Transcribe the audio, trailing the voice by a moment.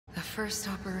first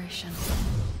operation,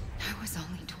 I was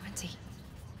only 20.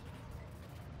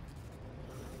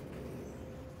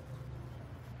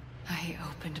 I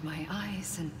opened my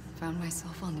eyes and found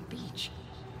myself on the beach.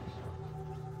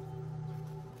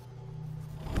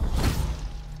 But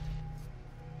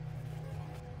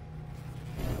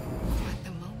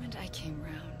the moment I came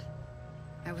round,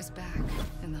 I was back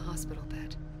in the hospital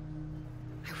bed.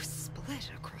 I was split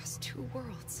across two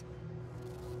worlds.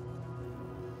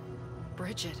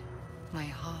 Bridget, my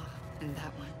Ha in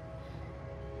that one.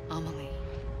 Amelie,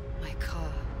 my Ka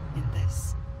in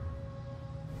this.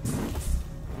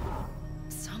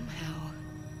 Somehow,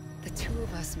 the two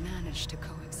of us managed to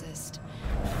coexist.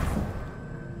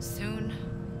 Soon,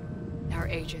 our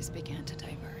ages began to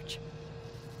diverge.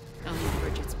 Only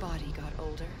Bridget's body got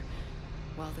older,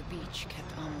 while the beach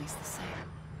kept Amelie's the same.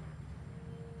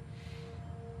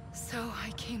 So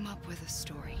I came up with a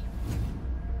story.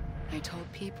 I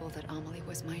told people that Amelie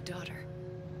was my daughter.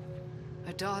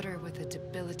 A daughter with a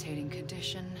debilitating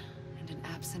condition and an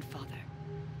absent father.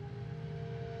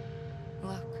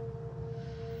 Look.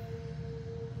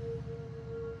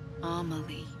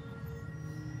 Amelie.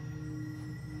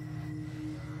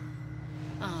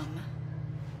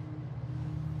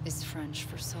 Is French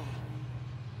for soul.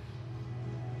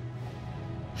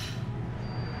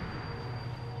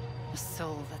 A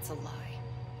soul that's a lie.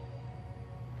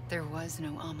 There was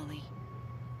no Amelie.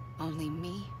 Only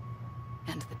me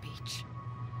and the beach.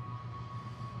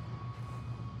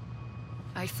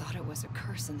 I thought it was a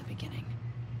curse in the beginning.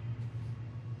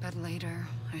 But later,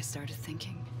 I started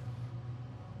thinking,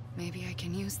 maybe I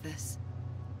can use this.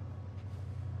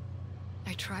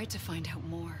 I tried to find out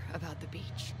more about the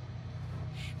beach.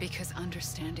 Because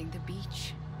understanding the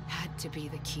beach had to be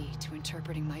the key to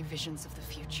interpreting my visions of the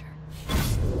future.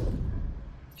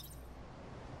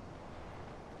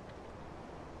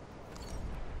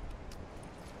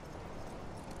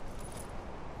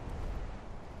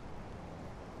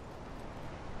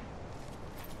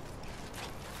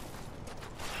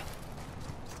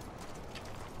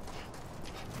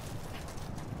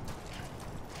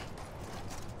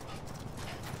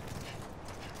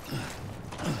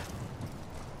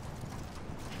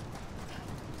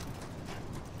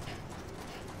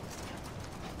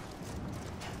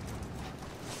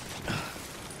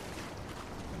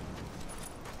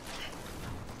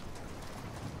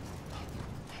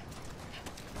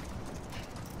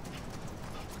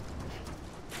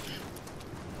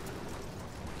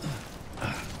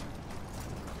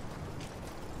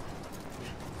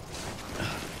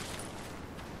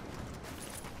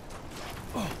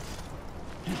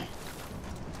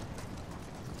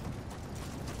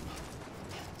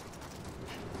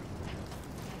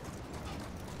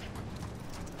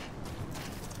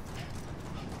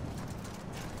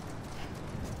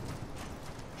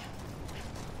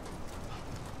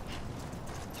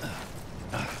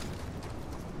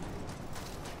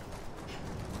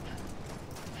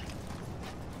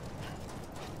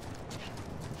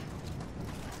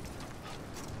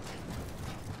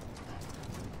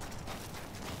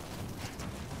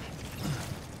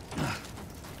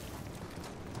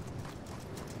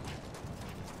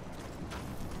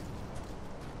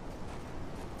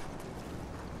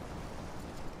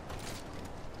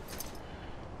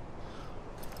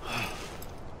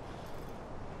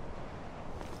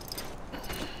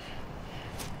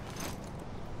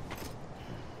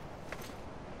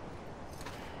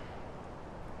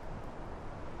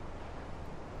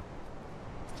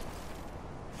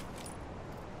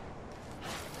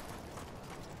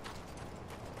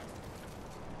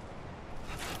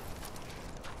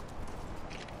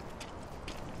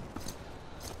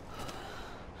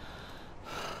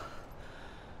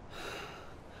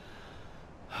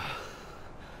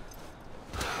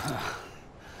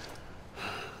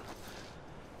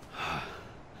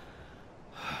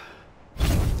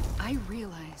 I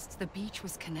realized the beach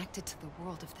was connected to the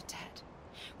world of the dead,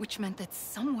 which meant that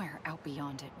somewhere out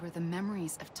beyond it were the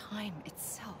memories of time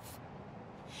itself,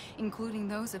 including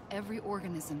those of every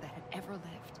organism that had ever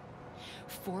lived.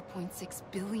 4.6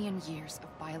 billion years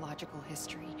of biological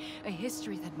history, a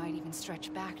history that might even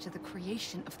stretch back to the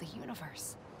creation of the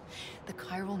universe. The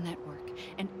chiral network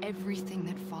and everything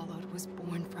that followed was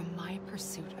born from my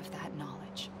pursuit of that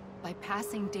knowledge. By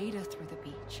passing data through the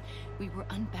beach, we were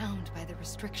unbound by the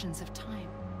restrictions of time.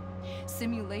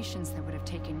 Simulations that would have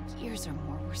taken years or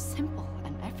more were simple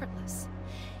and effortless.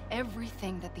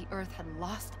 Everything that the Earth had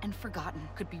lost and forgotten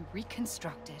could be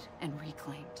reconstructed and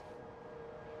reclaimed.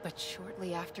 But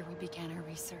shortly after we began our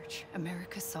research,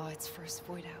 America saw its first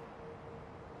void out.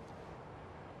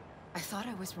 I thought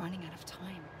I was running out of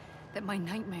time, that my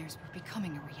nightmares were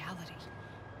becoming a reality.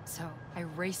 So I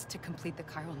raced to complete the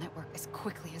chiral network as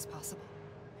quickly as possible.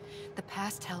 The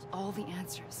past held all the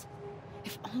answers.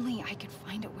 If only I could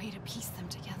find a way to piece them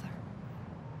together.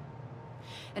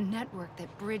 A network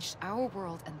that bridged our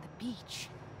world and the beach.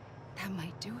 That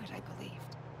might do it, I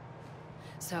believed.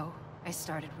 So I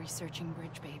started researching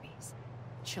bridge babies.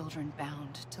 Children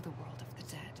bound to the world of the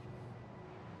dead.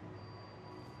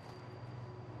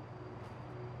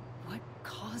 What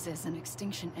causes an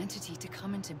extinction entity to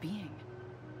come into being?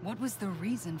 What was the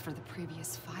reason for the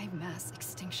previous 5 mass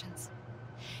extinctions?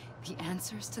 The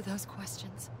answers to those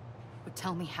questions would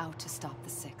tell me how to stop the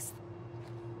 6th.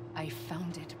 I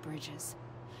founded bridges,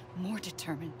 more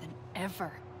determined than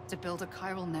ever to build a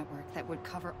chiral network that would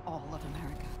cover all of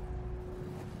America.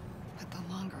 But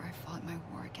the longer I fought my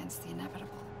war against the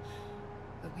inevitable,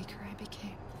 the weaker I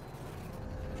became.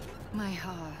 My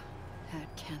Ha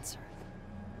had cancer.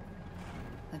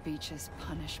 The beach's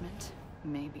punishment,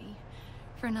 maybe,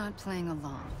 for not playing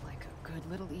along like a good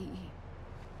little EE.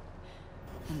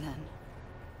 And then,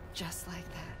 just like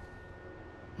that,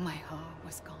 my Ha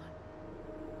was gone.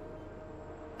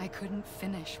 I couldn't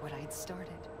finish what I'd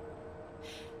started.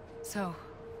 So,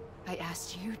 I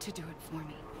asked you to do it for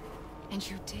me. And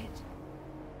you did.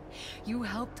 You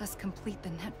helped us complete the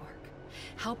network.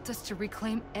 Helped us to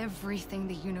reclaim everything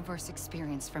the universe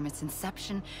experienced from its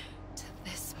inception to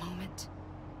this moment.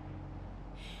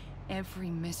 Every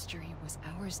mystery was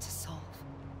ours to solve.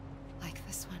 Like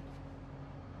this one.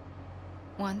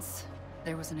 Once,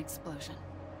 there was an explosion.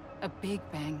 A big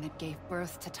bang that gave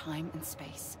birth to time and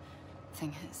space.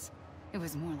 Thing is, it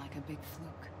was more like a big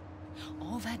fluke.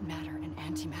 All that matter and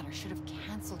antimatter should have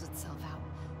canceled itself out,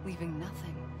 leaving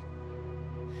nothing.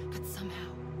 But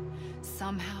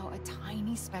somehow a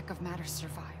tiny speck of matter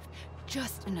survived.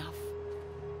 Just enough.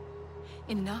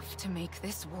 Enough to make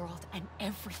this world and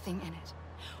everything in it.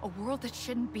 A world that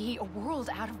shouldn't be, a world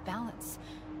out of balance.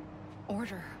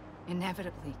 Order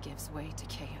inevitably gives way to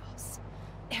chaos.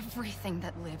 Everything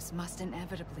that lives must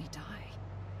inevitably die.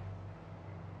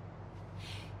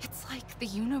 It's like the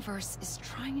universe is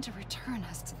trying to return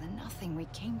us to the nothing we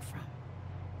came from.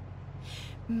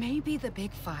 Maybe the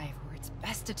Big Five were its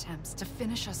best attempts to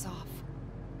finish us off.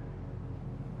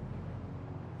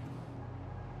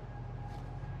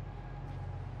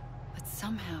 But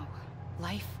somehow,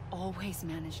 life always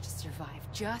managed to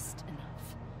survive just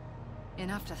enough.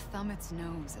 Enough to thumb its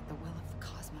nose at the will of the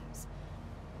cosmos.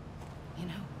 You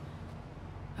know,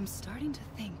 I'm starting to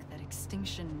think that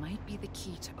extinction might be the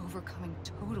key to overcoming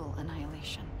total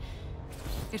annihilation.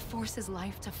 It forces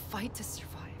life to fight to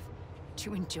survive,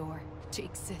 to endure, to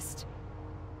exist.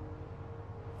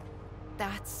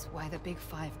 That's why the Big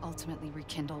Five ultimately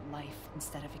rekindled life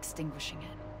instead of extinguishing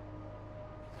it.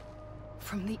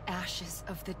 From the ashes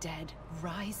of the dead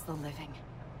rise the living.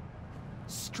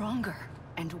 Stronger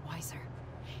and wiser.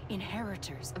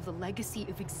 Inheritors of the legacy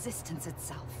of existence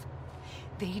itself.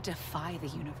 They defy the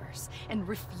universe and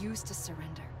refuse to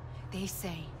surrender. They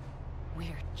say,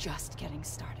 we're just getting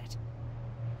started.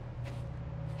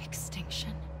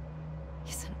 Extinction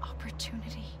is an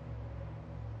opportunity.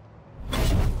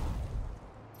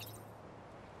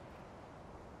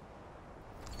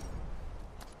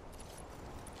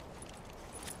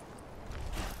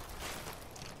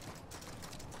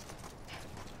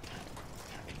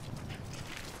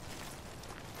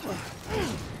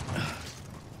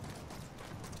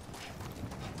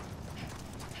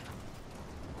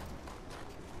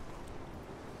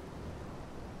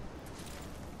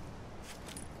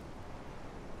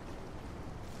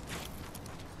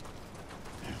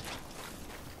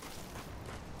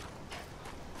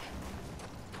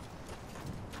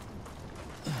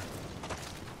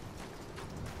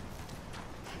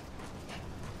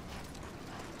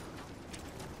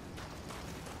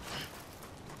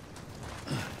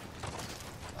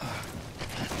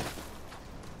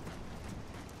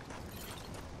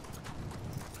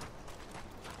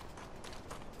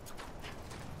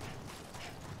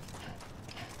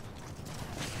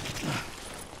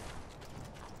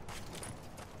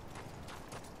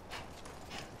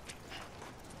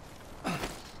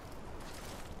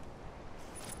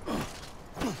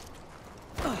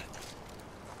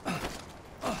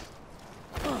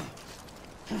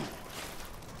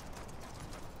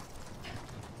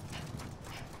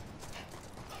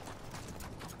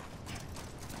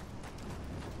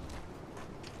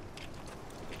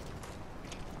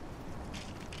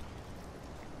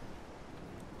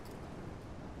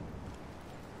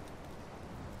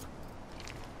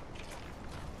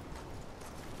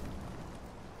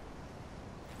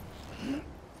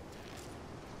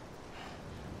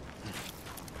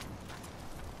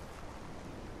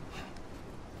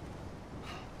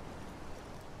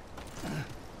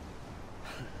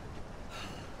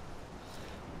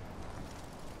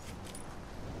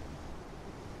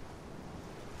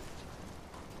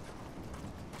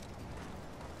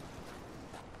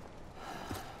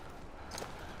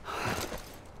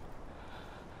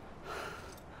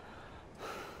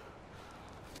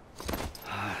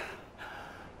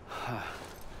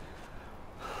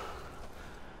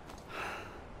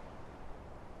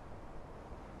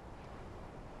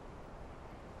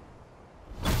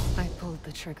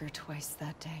 pulled the trigger twice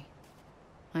that day.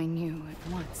 I knew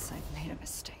at once I'd made a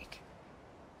mistake.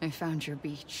 I found your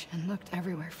beach and looked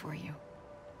everywhere for you.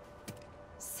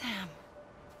 Sam.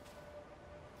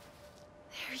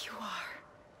 There you are.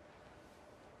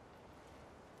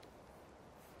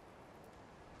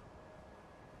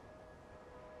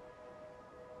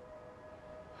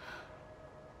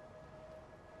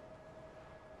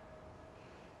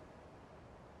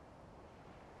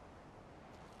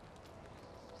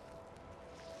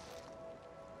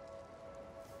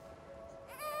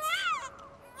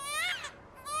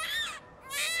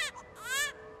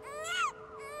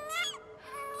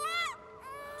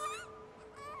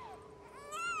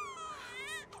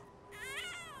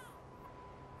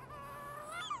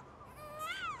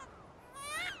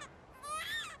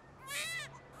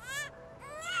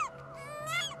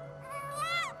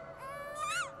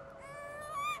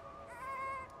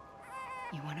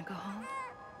 You want to go home?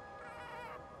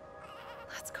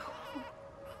 Let's go home.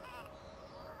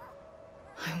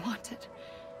 I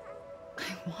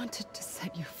wanted to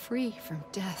set you free from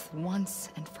death once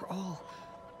and for all.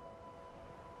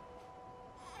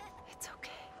 It's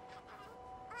okay.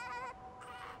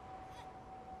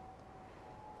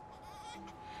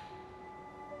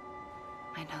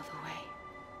 I know the way.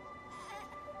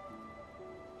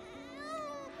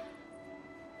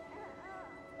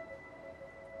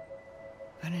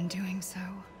 But in doing so,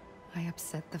 I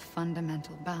upset the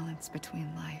fundamental balance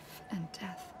between life and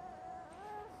death.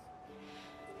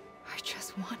 I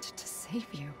just wanted to save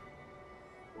you.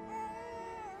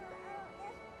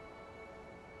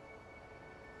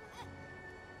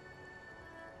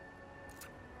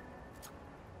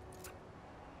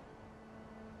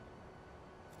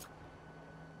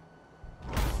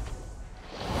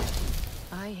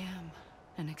 I am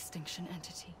an extinction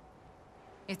entity.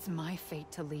 It's my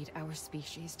fate to lead our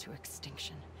species to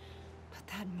extinction. But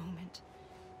that moment,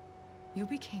 you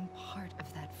became part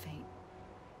of that fate.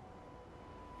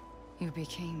 You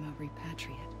became a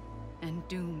repatriate, and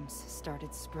dooms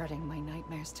started spreading my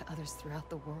nightmares to others throughout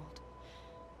the world.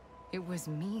 It was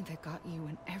me that got you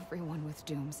and everyone with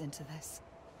dooms into this.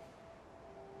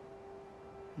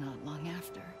 Not long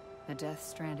after, the Death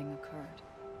Stranding occurred.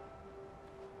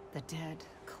 The dead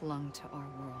clung to our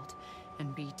world,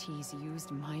 and BTs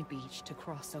used my beach to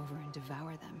cross over and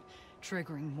devour them,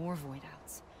 triggering more void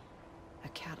outs. A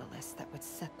catalyst that would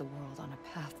set the world on a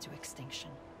path to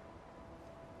extinction.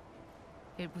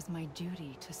 It was my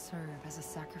duty to serve as a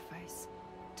sacrifice,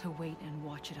 to wait and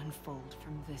watch it unfold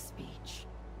from this beach.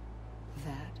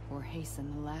 That, or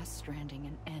hasten the last stranding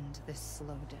and end this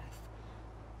slow death.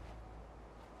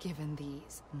 Given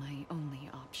these, my only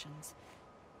options,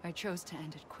 I chose to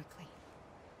end it quickly.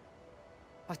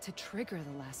 But to trigger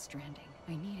the last stranding,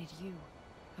 I needed you,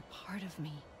 a part of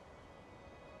me.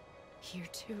 Here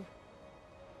too.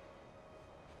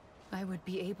 I would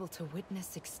be able to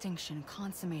witness extinction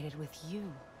consummated with you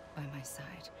by my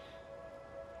side.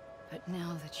 But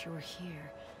now that you're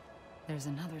here, there's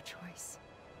another choice.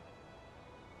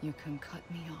 You can cut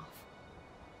me off.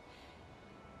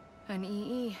 An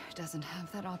EE doesn't have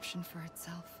that option for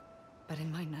itself. But in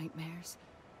my nightmares,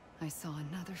 I saw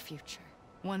another future.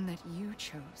 One that you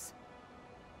chose.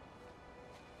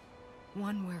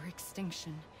 One where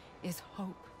extinction is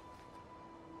hope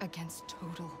against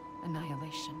total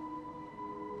annihilation.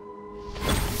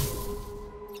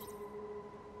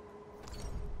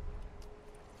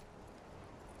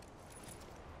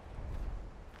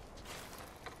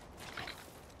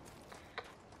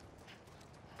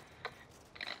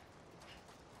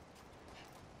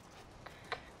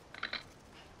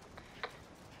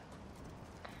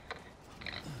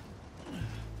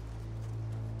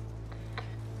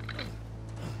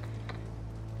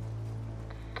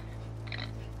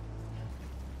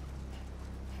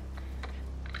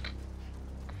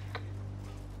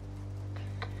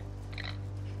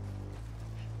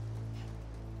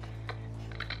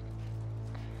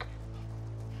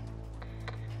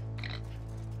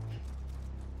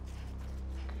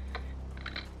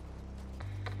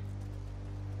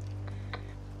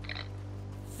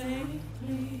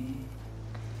 Safely